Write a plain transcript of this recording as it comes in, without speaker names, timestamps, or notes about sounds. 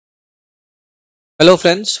Hello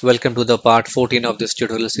friends, welcome to the part 14 of this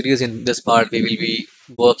tutorial series. In this part, we will be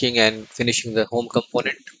working and finishing the home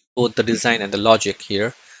component, both the design and the logic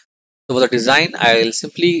here. So for the design, I'll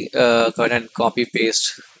simply go ahead and copy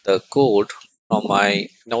paste the code from my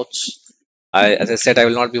notes. As I said, I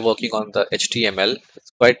will not be working on the HTML.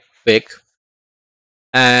 It's quite big.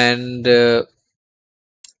 And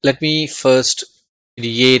let me first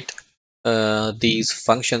create these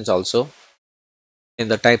functions also in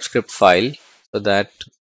the TypeScript file so that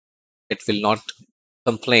it will not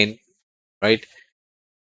complain, right?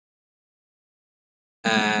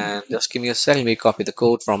 And just give me a second. Let me copy the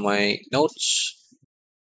code from my notes.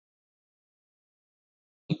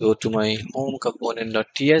 Go to my home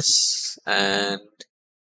component.ts and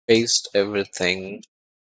paste everything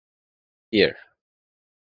here.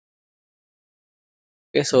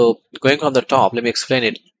 Okay, so going from the top, let me explain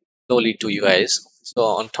it slowly to you guys. So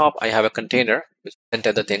on top, I have a container which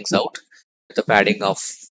contains the things out with a padding of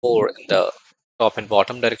 4 in the top and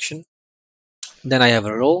bottom direction. Then I have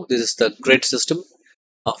a row. This is the grid system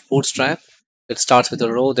of Bootstrap. It starts with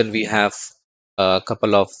a row, then we have a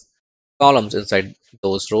couple of columns inside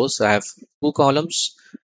those rows. So I have two columns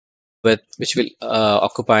with which will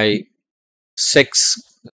occupy six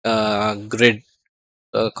grid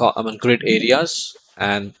areas,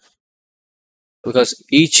 and because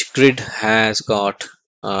each grid has got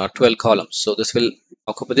 12 columns, so this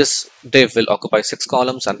div will occupy six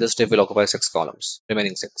columns, and this div will occupy six columns,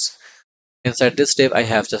 remaining six. Inside this div, I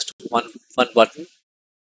have just one button,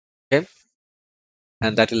 okay,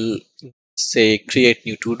 and that will say create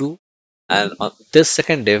new to do. And this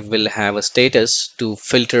second div will have a status to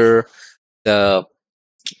filter the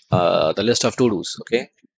list of to dos. Okay,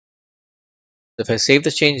 if I save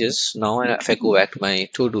the changes now, and if I go back to my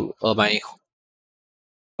to do or my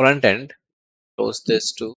front end, close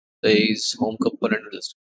this to this home component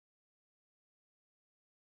list.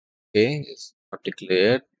 Okay, it's not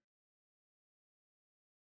declared.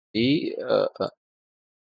 The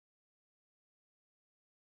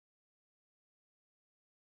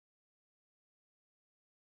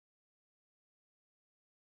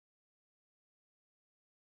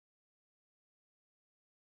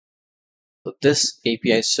So this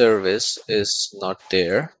API service is not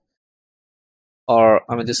there, or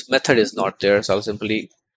I mean this method is not there. So I'll simply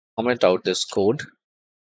comment out this code.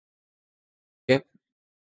 Okay,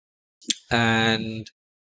 and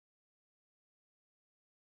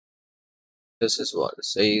this is what it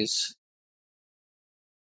says.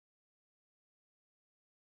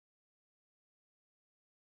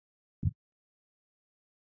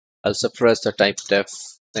 I'll suppress the type def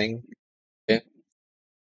thing. Okay,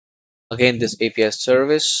 again this API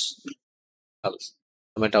service. I'll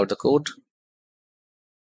comment out the code.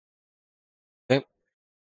 Okay,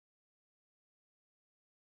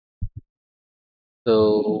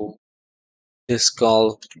 so this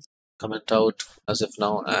call comment out as of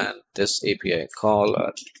now, and this API call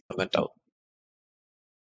comment out.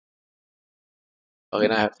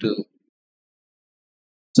 Again, I have to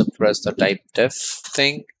suppress the type def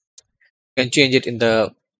thing. You can change it in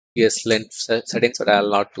the PS length settings, but I'll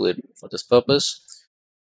not do it for this purpose.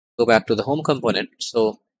 Go back to the home component.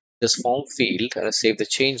 So this form field, and save the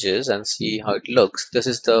changes and see how it looks. This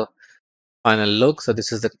is the final look. So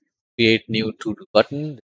this is the create new to do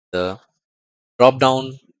button, the drop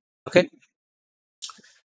down. Okay,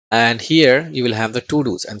 and here you will have the to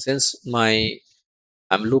dos. And since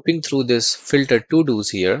I'm looping through this filter to dos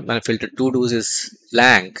here, my filter to dos is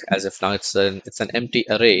blank as of now. It's an empty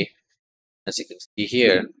array, as you can see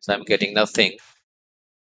here. So I'm getting nothing.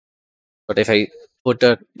 But if I put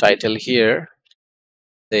a title here,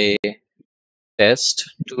 say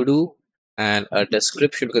test to do, and a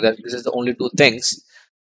description, because this is the only two things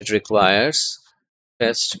it requires,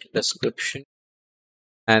 test description,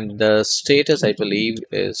 and the status I believe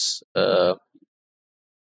is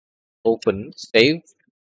open save.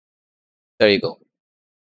 There you go.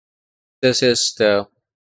 This is the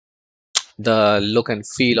look and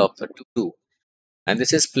feel of the to do, and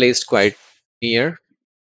this is placed quite near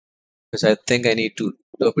because I think I need to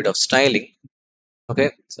do a bit of styling.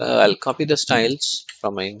 Okay, so I'll copy the styles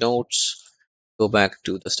from my notes, go back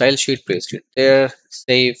to the style sheet, paste it there,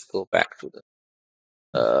 save, go back to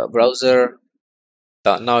the browser.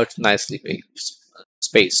 Now it's nicely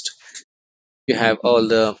spaced. You have all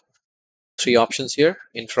the three options here: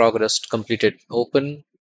 in progress, completed, open,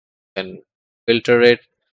 and filter it.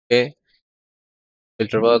 Okay,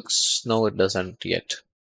 filter works. No, it doesn't yet.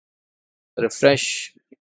 Refresh.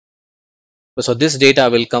 So this data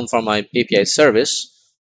will come from my API service,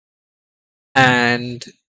 and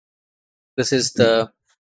this is the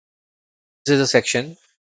section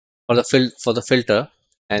for the filter,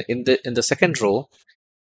 and in the second row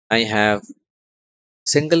I have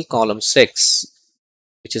single column 6,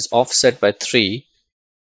 which is offset by 3,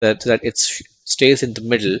 that it stays in the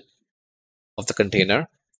middle of the container,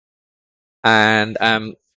 and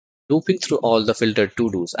I'm looping through all the filtered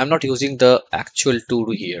to-dos. I'm not using the actual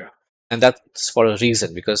to-do here, and that's for a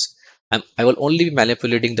reason, because I will only be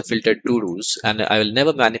manipulating the filtered to-dos, and I will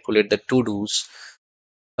never manipulate the to-dos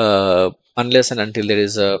unless and until there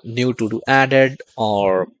is a new to-do added,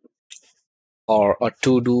 or a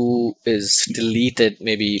to-do is deleted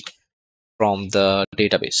maybe from the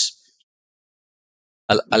database.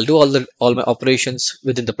 I'll do all my operations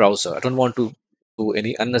within the browser. I don't want to do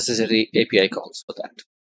any unnecessary API calls for that.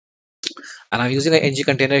 And I'm using an ng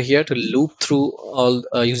container here to loop through all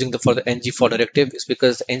using the for the ng for directive is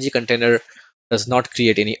because the ng container does not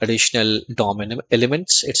create any additional DOM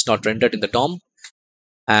elements. It's not rendered in the DOM.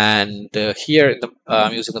 And here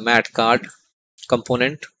I'm using the mat card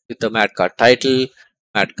component with the mat card title,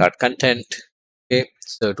 mat card content. Okay,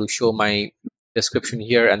 so to show my description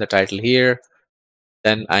here and the title here.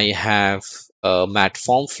 Then I have a mat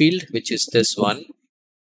form field, which is this one.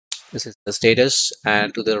 This is the status,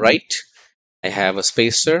 and to the right I have a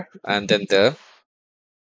spacer and then the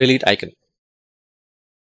delete icon.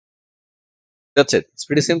 That's it. It's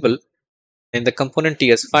pretty simple. In the component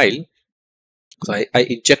TS file, so I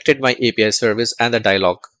injected my API service and the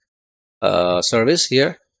dialog service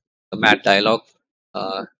here, the mat dialog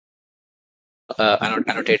uh,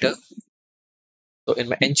 annotator. So in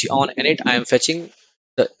my ng on init, I am fetching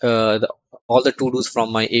all the to-dos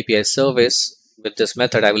from my API service with this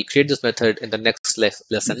method. I will create this method in the next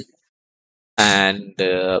lesson. And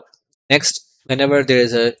next, whenever there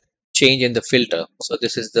is a change in the filter, so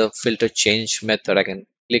this is the filter change method. I can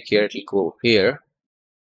click here, it will go here.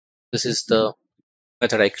 This is the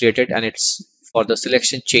method I created, and it's for the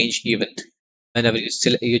selection change event. Whenever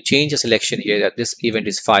you change a selection here, that this event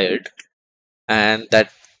is fired, and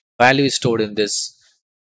that value is stored in this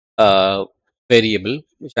variable,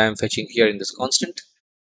 which I am fetching here in this constant.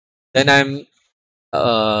 Then I'm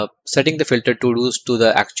setting the filter to-dos to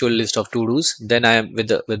the actual list of to-dos. Then I am with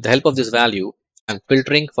the help of this value, I'm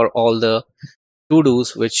filtering for all the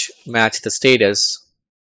to-dos which match the status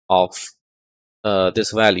of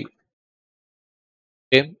this value.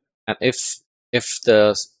 Okay, and if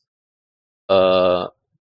the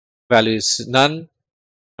value is none,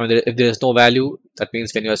 I mean, if there is no value, that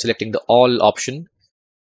means when you are selecting the all option,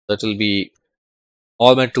 that will be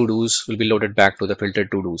all my to-dos will be loaded back to the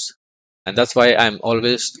filtered to-dos. And that's why I'm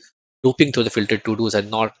always looping through the filtered to-dos and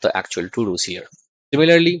not the actual to-dos here.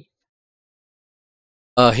 Similarly,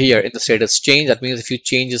 here in the status change, that means if you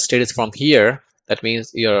change the status from here, that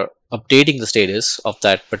means you're updating the status of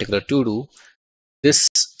that particular to-do. This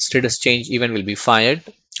status change event will be fired.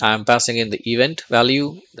 I'm passing in the event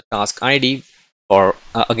value, the task ID or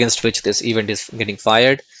against which this event is getting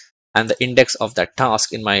fired, and the index of that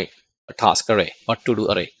task in my task array or to-do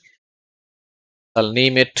array. I'll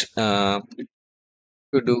name it to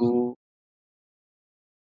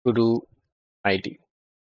do ID.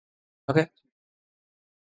 Okay,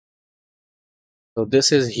 so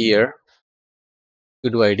this is here to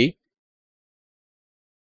do ID.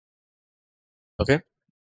 Okay,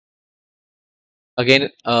 again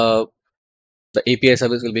the API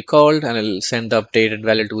service will be called, and it'll send the updated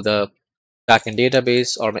value to the backend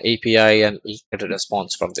database or my API, and we'll get a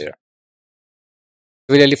response from there.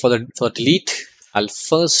 Similarly, for delete, I'll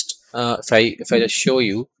first if I just show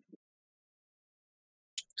you,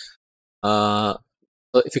 so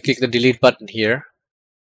if you click the delete button here,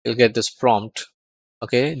 you'll get this prompt.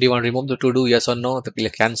 Okay, do you want to remove the to do? Yes or no? If you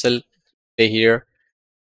click cancel, stay here.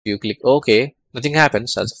 You click OK, nothing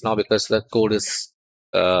happens as of now because the code is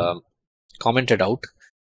commented out.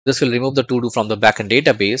 This will remove the to do from the backend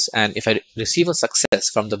database, and if I receive a success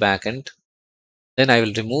from the backend, then I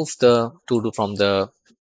will remove the to do from the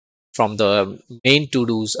main to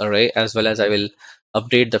dos array, as well as I will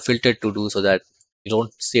update the filtered to do so that you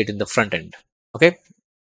don't see it in the front end. Okay,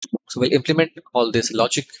 so we'll implement all this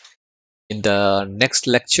logic in the next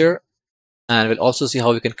lecture, and we'll also see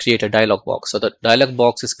how we can create a dialog box. So the dialog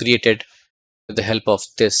box is created with the help of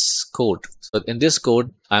this code. So in this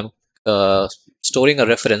code, I'm storing a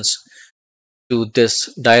reference to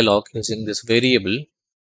this dialog using this variable,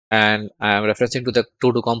 and I'm referencing to the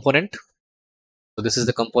to-do component. So this is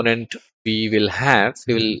the component we will have.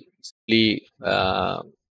 We will simply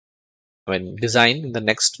design in the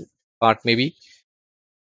next part maybe.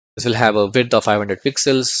 This will have a width of 500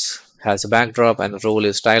 pixels, has a backdrop, and role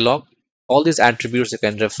is dialog. All these attributes you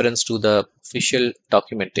can reference to the official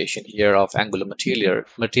documentation here of Angular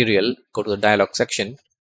material. Go to the dialog section,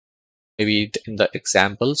 maybe in the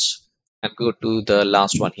examples, and go to the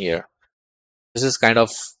last one here. This is kind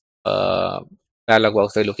of uh, dialog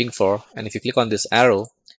box we're looking for. And if you click on this arrow,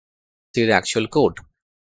 see the actual code.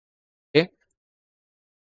 Okay,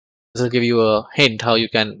 this will give you a hint how you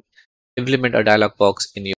can implement a dialog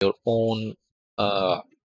box in your own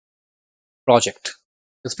project.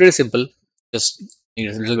 It's pretty simple, just need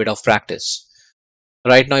a little bit of practice.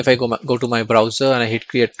 Right now, if I go to my browser and I hit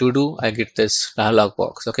create to do, I get this dialog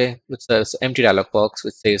box, okay, which says empty dialog box,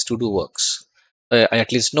 which says to do works. I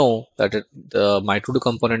at least know that my to do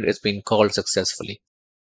component is being called successfully.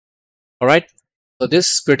 All right, so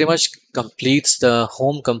this pretty much completes the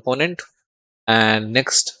home component, and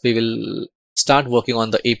next we will start working on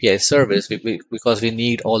the API service because we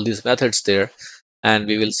need all these methods there, and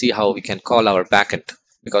we will see how we can call our backend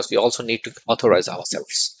because we also need to authorize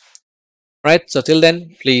ourselves. Right, so till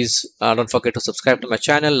then, please don't forget to subscribe to my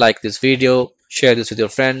channel, like this video, share this with your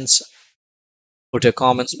friends, put your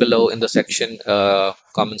comments below in the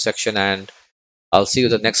comment section, and I'll see you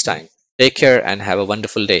the next time. Take care and have a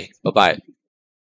wonderful day. Bye bye.